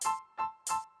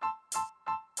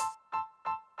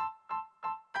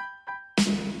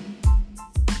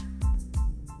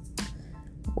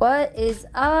What is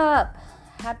up?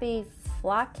 Happy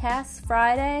Flockcast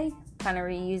Friday. Kind of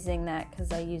reusing that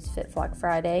because I use Fit Flock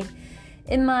Friday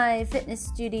in my fitness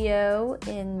studio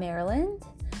in Maryland.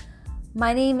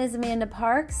 My name is Amanda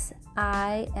Parks.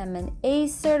 I am an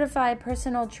ACE certified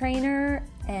personal trainer,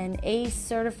 an ACE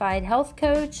certified health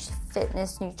coach,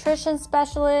 fitness nutrition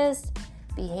specialist,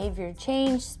 behavior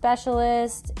change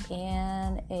specialist,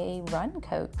 and a run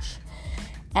coach.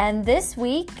 And this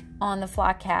week on the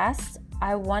Flockcast,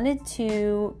 I wanted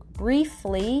to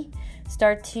briefly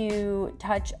start to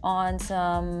touch on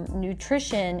some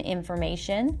nutrition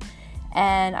information,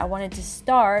 and I wanted to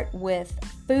start with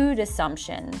food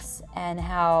assumptions and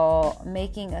how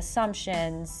making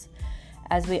assumptions,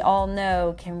 as we all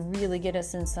know, can really get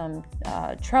us in some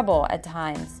trouble at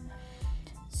times.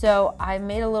 So I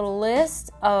made a little list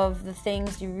of the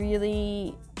things you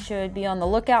really should be on the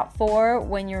lookout for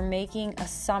when you're making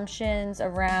assumptions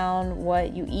around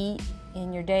what you eat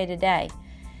in your day-to-day.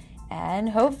 And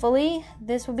hopefully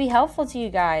this will be helpful to you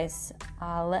guys.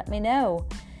 Let me know.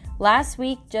 Last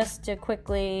week, just to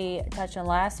quickly touch on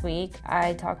last week,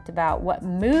 I talked about what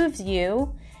moves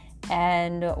you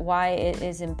and why it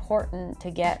is important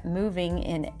to get moving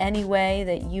in any way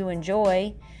that you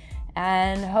enjoy.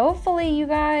 And hopefully you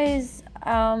guys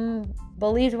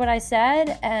believed what I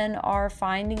said and are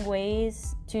finding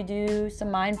ways to do some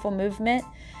mindful movement.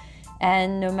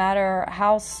 And no matter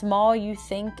how small you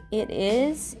think it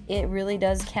is, it really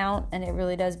does count and it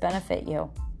really does benefit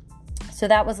you. So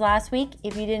that was last week.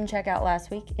 If you didn't check out last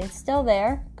week, it's still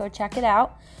there. Go check it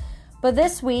out. But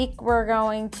this week, we're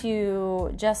going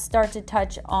to just start to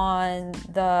touch on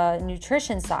the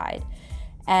nutrition side.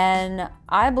 And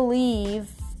I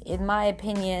believe, in my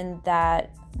opinion,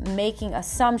 that making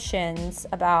assumptions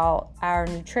about our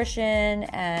nutrition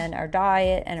and our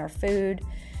diet and our food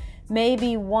may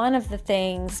be one of the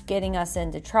things getting us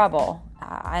into trouble.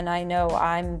 And I know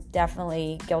I'm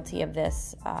definitely guilty of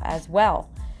this as well.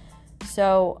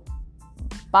 So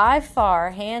by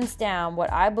far, hands down, what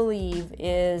I believe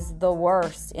is the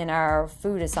worst in our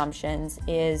food assumptions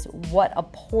is what a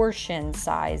portion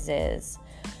size is.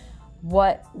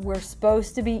 What we're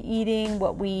supposed to be eating,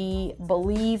 what we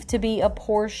believe to be a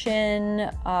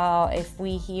portion. If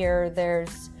we hear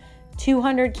there's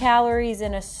 200 calories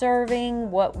in a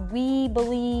serving, what we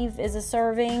believe is a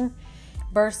serving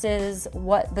versus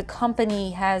what the company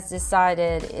has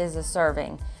decided is a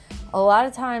serving. A lot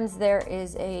of times there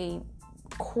is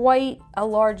quite a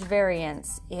large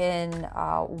variance in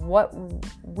what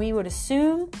we would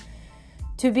assume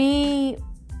to be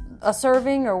a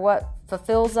serving or what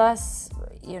fulfills us,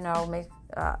 in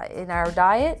our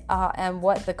diet, and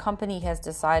what the company has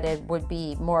decided would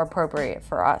be more appropriate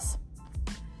for us.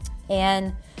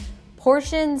 And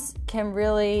portions can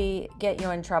really get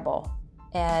you in trouble.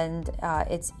 And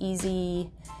it's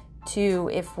easy to,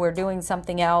 if we're doing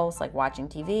something else like watching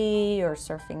TV or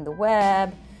surfing the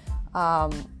web,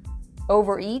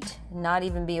 overeat, not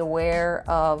even be aware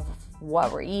of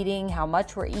what we're eating, how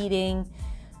much we're eating.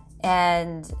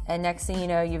 And next thing you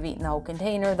know, you've eaten the whole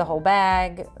container, the whole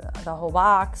bag, the whole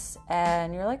box,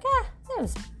 and you're like, it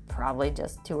was probably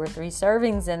just 2 or 3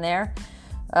 servings in there.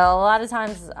 A lot of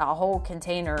times a whole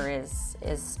container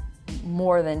is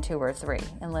more than 2 or 3,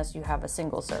 unless you have a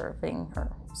single serving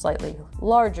or slightly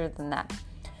larger than that.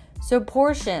 So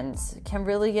portions can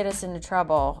really get us into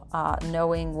trouble,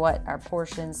 knowing what our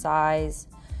portion size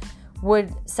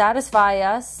would satisfy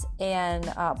us, and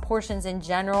portions in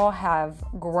general have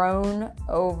grown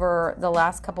over the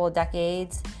last couple of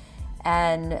decades.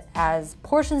 And as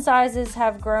portion sizes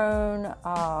have grown,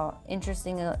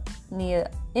 interestingly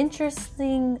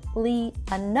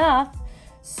enough,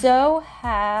 so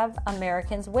have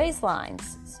Americans'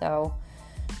 waistlines. So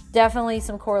definitely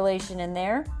some correlation in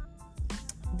there.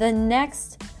 The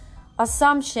next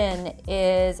assumption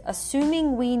is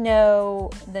assuming we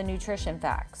know the nutrition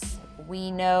facts.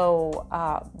 We know,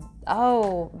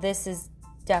 this is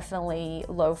definitely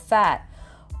low fat,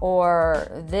 or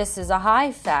this is a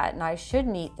high fat and I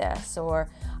shouldn't eat this, or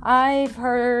I've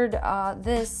heard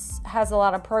this has a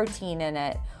lot of protein in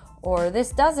it, or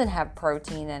this doesn't have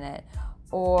protein in it,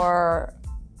 or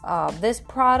this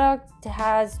product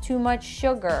has too much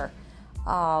sugar,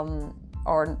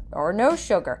 or no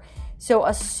sugar. So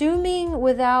assuming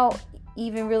without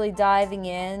even really diving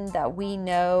in that we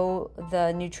know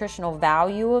the nutritional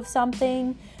value of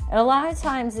something, and a lot of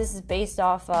times this is based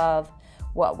off of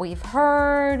what we've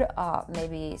heard,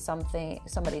 maybe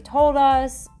somebody told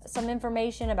us some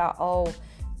information about,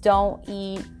 don't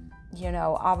eat,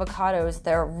 avocados,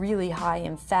 they're really high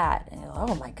in fat. And you're like,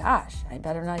 oh my gosh, I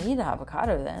better not eat an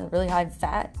avocado then. Really high in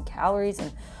fat and calories,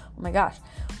 and oh my gosh.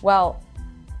 Well,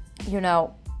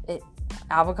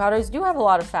 avocados do have a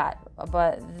lot of fat,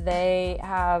 but they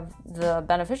have the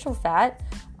beneficial fat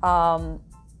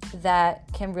that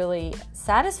can really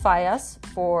satisfy us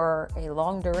for a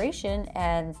long duration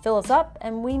and fill us up,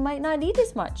 and we might not eat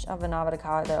as much of an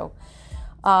avocado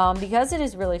because it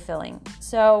is really filling.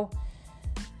 So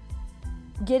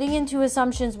getting into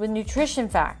assumptions with nutrition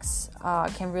facts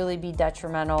can really be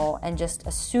detrimental, and just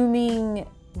assuming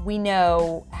we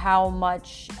know how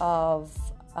much of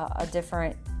a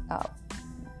different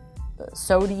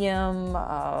sodium,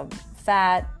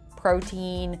 fat,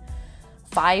 protein,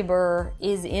 fiber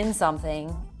is in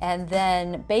something, and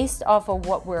then based off of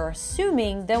what we're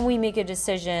assuming, then we make a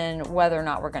decision whether or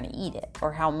not we're going to eat it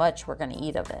or how much we're going to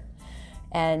eat of it,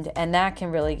 and that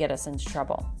can really get us into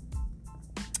trouble.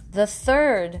 The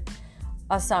third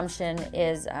assumption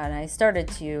is, and I started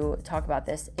to talk about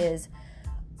this, is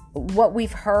what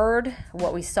we've heard,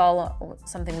 what we saw,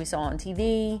 something we saw on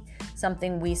TV,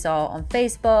 something we saw on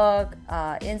Facebook,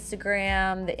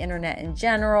 Instagram, the internet in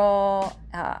general,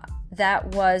 that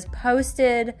was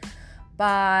posted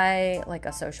by like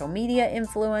a social media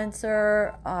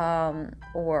influencer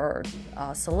or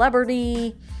a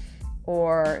celebrity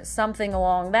or something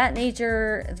along that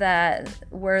nature, that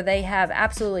where they have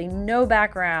absolutely no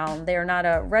background. They are not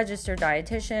a registered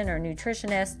dietitian or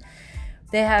nutritionist.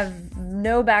 They have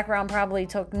no background, probably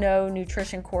took no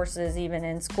nutrition courses even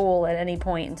in school at any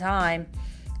point in time.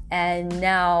 And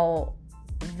now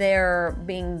they're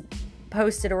being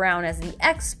posted around as the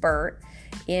expert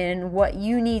in what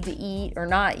you need to eat or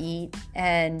not eat.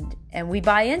 And we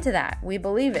buy into that. We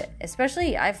believe it.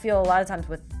 Especially, I feel a lot of times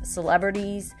with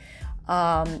celebrities.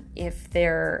 If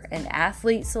they're an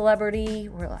athlete celebrity,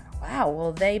 we're like, wow,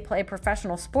 well, they play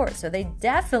professional sports, so they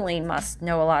definitely must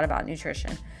know a lot about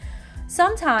nutrition.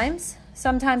 Sometimes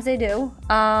they do.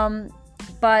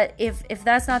 But if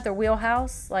that's not their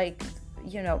wheelhouse, like,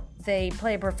 you know, they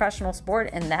play a professional sport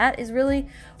and that is really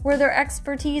where their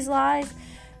expertise lies,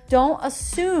 don't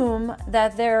assume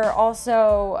that they're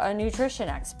also a nutrition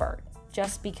expert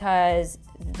just because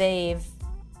they've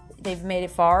made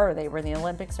it far or they were in the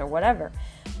Olympics or whatever.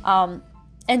 And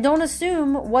don't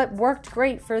assume what worked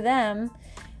great for them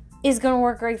is going to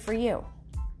work great for you.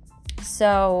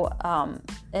 So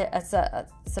it's a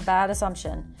bad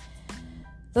assumption.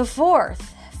 The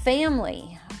fourth,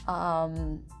 family.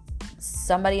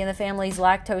 Somebody in the family is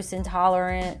lactose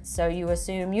intolerant, so you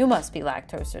assume you must be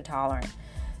lactose intolerant.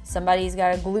 Somebody's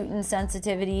got a gluten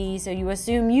sensitivity, so you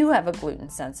assume you have a gluten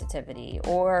sensitivity.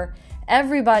 Or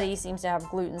everybody seems to have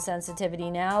gluten sensitivity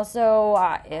now, so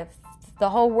if the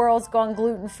whole world's gone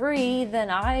gluten-free, then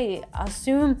I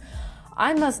assume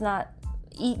I must not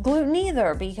eat gluten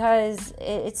either, because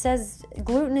it says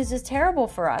gluten is just terrible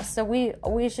for us, so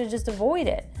we should just avoid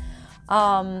it.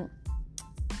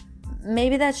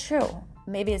 Maybe that's true.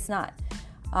 Maybe it's not.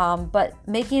 But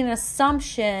making an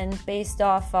assumption based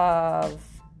off of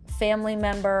family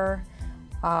member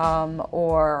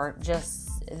or just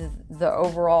the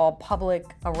overall public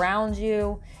around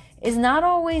you is not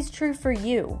always true for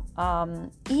you.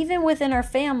 Even within our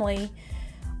family,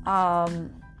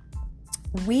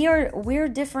 we're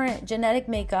different genetic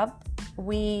makeup.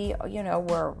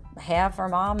 We're half our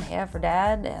mom, half our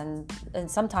dad, and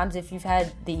sometimes if you've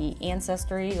had the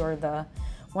ancestry or the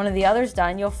one of the others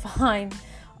done, you'll find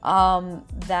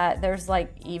that there's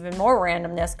like even more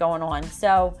randomness going on.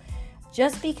 So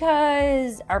just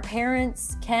because our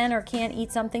parents can or can't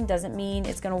eat something doesn't mean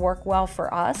it's going to work well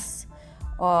for us,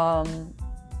 and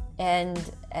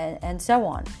so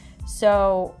on.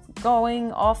 So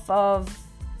going off of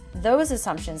those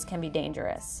assumptions can be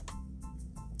dangerous.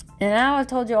 And now I've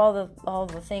told you all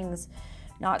the things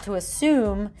not to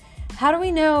assume. How do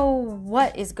we know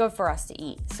what is good for us to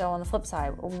eat? So on the flip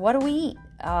side, what do we eat?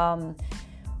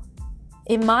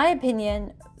 In my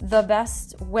opinion, the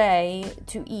best way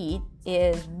to eat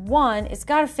is, one, it's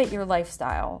got to fit your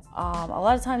lifestyle. A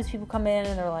lot of times people come in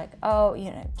and they're like, oh,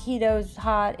 keto's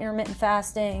hot, intermittent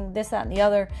fasting, this, that, and the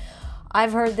other.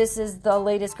 I've heard this is the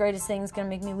latest, greatest thing. It's going to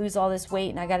make me lose all this weight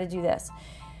and I got to do this.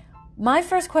 My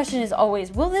first question is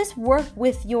always, will this work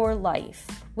with your life?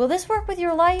 Will this work with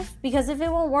your life? Because if it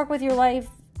won't work with your life,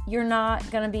 you're not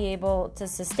going to be able to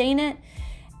sustain it.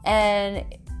 And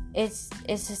it's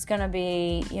just going to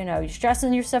be, you're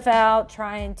stressing yourself out,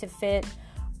 trying to fit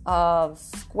a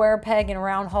square peg in a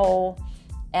round hole.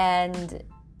 And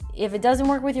if it doesn't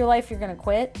work with your life, you're going to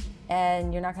quit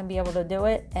and you're not going to be able to do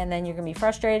it. And then you're going to be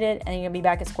frustrated and you're going to be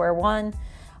back at square one.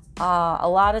 A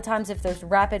lot of times if there's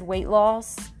rapid weight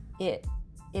loss, it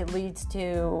leads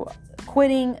to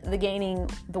quitting, gaining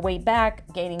the weight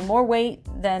back, gaining more weight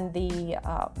than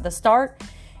the start,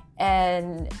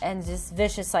 and just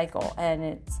vicious cycle.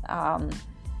 And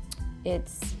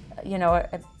it's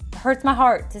it hurts my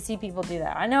heart to see people do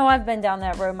that. I know I've been down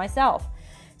that road myself,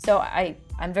 so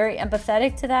I'm very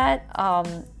empathetic to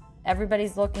that.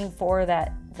 Everybody's looking for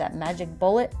that magic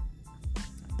bullet,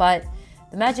 but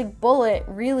the magic bullet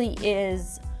really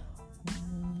is,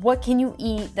 what can you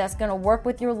eat that's going to work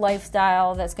with your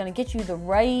lifestyle, that's going to get you the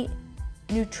right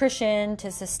nutrition to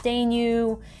sustain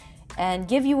you and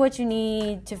give you what you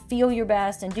need to feel your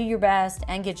best and do your best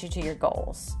and get you to your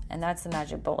goals. And that's the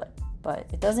magic bullet. But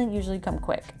it doesn't usually come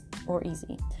quick or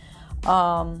easy.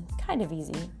 Kind of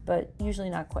easy, but usually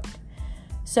not quick.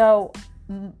 So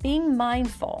being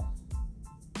mindful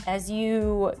as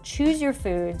you choose your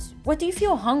foods, what do you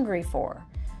feel hungry for?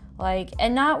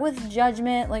 And not with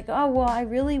judgment, oh, well, I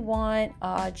really want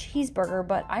a cheeseburger,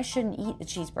 but I shouldn't eat a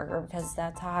cheeseburger because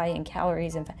that's high in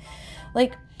calories and fat.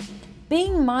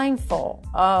 Being mindful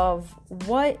of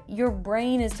what your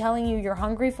brain is telling you you're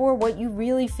hungry for, what you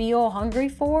really feel hungry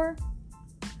for,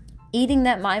 eating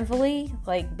that mindfully,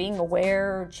 being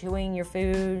aware, chewing your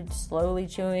food, slowly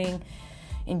chewing,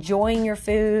 enjoying your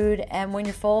food, and when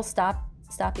you're full, stop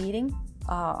eating.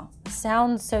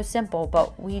 Sounds so simple,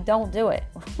 but we don't do it.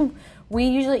 We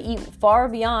usually eat far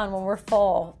beyond when we're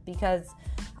full, because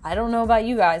I don't know about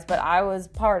you guys, but I was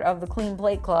part of the Clean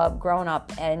Plate Club growing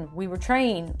up, and we were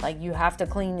trained, you have to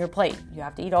clean your plate. You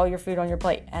have to eat all your food on your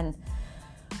plate. And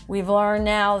we've learned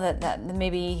now that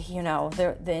maybe,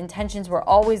 the intentions were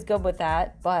always good with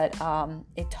that, but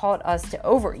it taught us to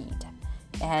overeat,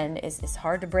 and it's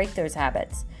hard to break those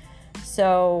habits.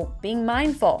 So being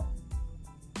mindful,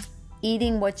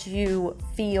 eating what you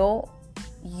feel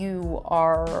you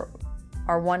are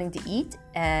wanting to eat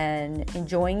and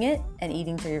enjoying it and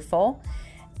eating till you're full.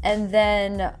 And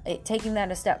then taking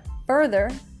that a step further,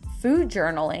 food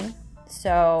journaling.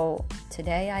 So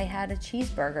today I had a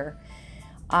cheeseburger.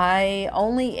 I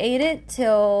only ate it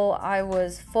till I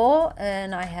was full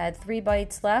and I had 3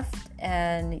 bites left.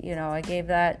 And, I gave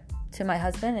that to my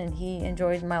husband and he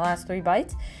enjoyed my last 3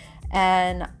 bites.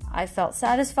 And I felt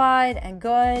satisfied and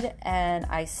good, and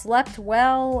I slept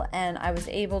well, and I was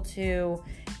able to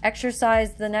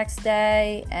exercise the next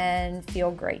day and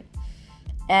feel great.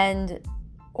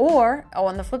 Or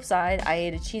on the flip side, I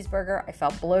ate a cheeseburger, I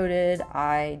felt bloated,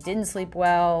 I didn't sleep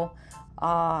well,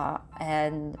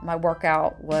 and my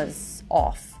workout was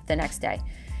off the next day.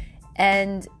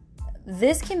 And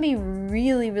this can be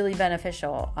really, really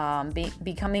beneficial.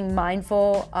 Becoming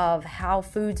mindful of how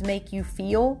foods make you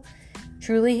feel,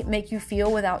 truly make you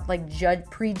feel, without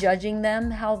prejudging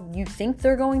them, how you think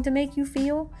they're going to make you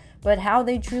feel, but how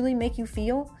they truly make you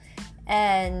feel.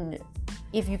 And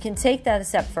if you can take that a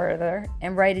step further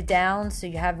and write it down so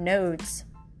you have notes,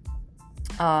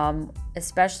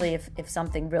 especially if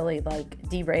something really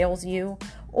derails you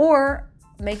or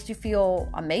makes you feel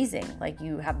amazing,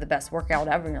 you have the best workout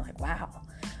ever, and you're like, wow,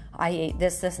 I ate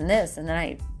this, and this, and then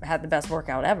I had the best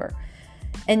workout ever.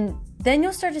 And then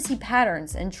you'll start to see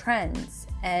patterns and trends,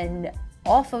 and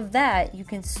off of that you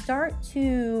can start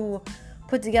to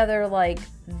put together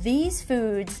these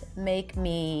foods make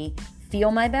me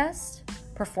feel my best,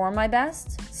 perform my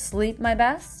best, sleep my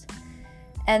best,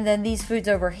 and then these foods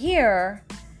over here,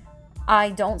 I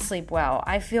don't sleep well,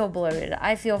 I feel bloated,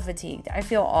 I feel fatigued, I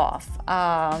feel off,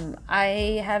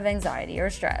 I have anxiety or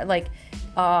stress,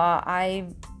 I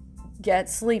get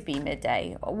sleepy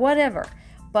midday, whatever.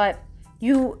 But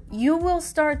you will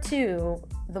start to,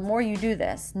 the more you do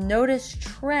this, notice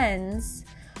trends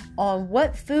on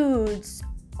what foods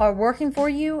are working for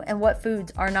you and what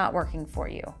foods are not working for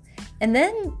you. And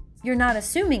then you're not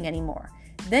assuming anymore.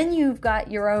 Then you've got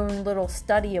your own little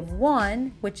study of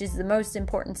one, which is the most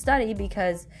important study,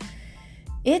 because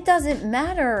it doesn't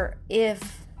matter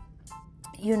if,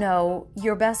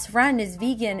 your best friend is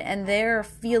vegan and they're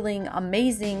feeling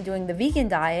amazing doing the vegan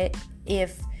diet.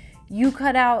 If you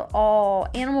cut out all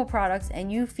animal products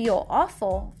and you feel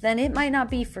awful, then it might not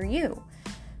be for you.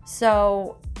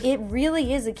 So it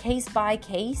really is a case by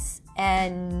case,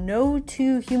 and no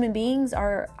 2 human beings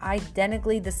are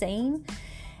identically the same.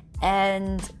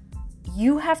 And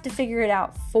you have to figure it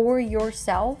out for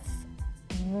yourself,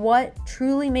 what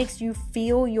truly makes you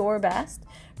feel your best,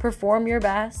 perform your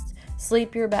best,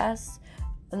 sleep your best,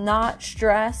 not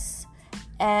stress,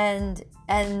 and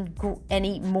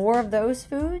eat more of those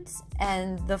foods,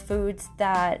 and the foods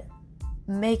that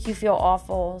make you feel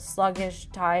awful, sluggish,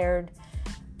 tired,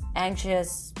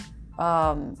 anxious,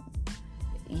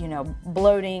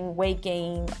 bloating, weight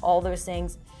gain, all those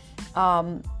things.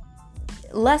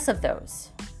 Less of those.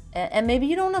 And maybe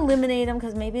you don't eliminate them,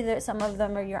 because maybe some of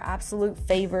them are your absolute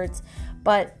favorites,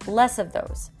 but less of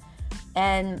those.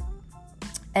 And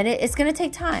And it's going to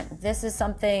take time. This is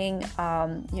something,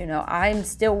 I'm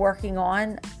still working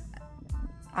on.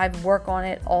 I work on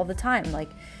it all the time.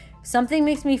 Like, something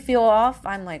makes me feel off,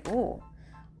 I'm like, ooh,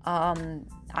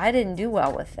 I didn't do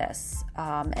well with this.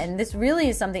 And this really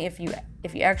is something, if you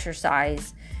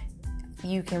exercise,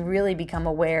 you can really become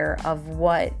aware of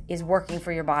what is working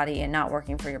for your body and not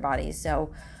working for your body.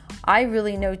 So I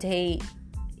really notate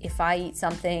if I eat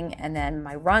something and then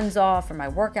my run's off or my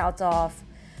workout's off.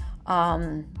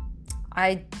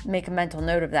 I make a mental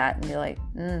note of that and be like,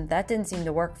 that didn't seem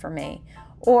to work for me.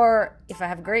 Or if I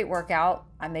have a great workout,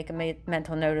 I make a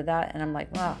mental note of that, and I'm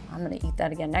like, well, I'm going to eat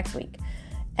that again next week.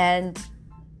 And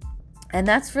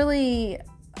that's really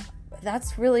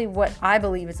what I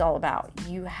believe it's all about.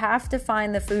 You have to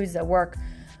find the foods that work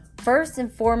first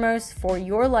and foremost for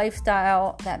your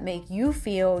lifestyle, that make you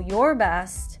feel your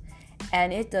best.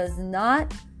 And it does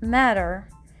not matter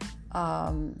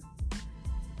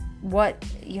what,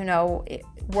 it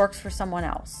works for someone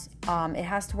else. It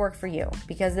has to work for you,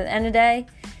 because at the end of the day,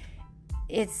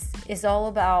 it's all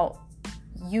about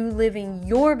you living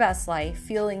your best life,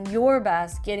 feeling your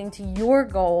best, getting to your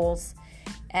goals,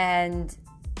 and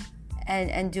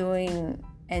doing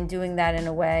that in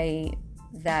a way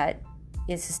that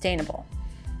is sustainable.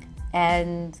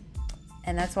 And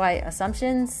that's why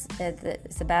assumptions,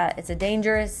 it's a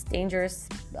dangerous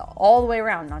all the way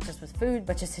around, not just with food,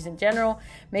 but just in general.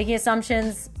 Making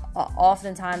assumptions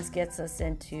oftentimes gets us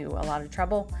into a lot of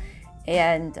trouble.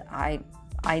 And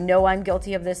I know I'm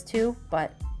guilty of this too,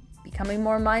 but becoming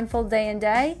more mindful day and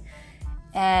day,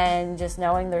 and just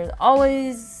knowing there's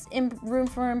always room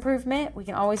for improvement. We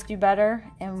can always do better,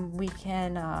 and we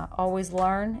can always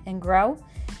learn and grow.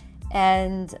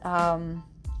 And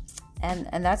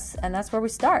that's where we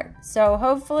start. So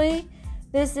hopefully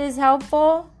this is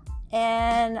helpful,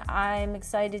 and I'm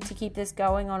excited to keep this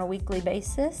going on a weekly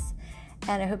basis.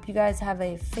 And I hope you guys have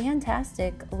a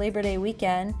fantastic Labor Day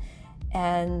weekend,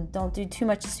 and don't do too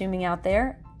much assuming out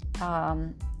there.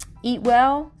 Eat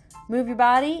well, move your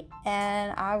body,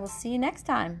 and I will see you next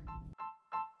time.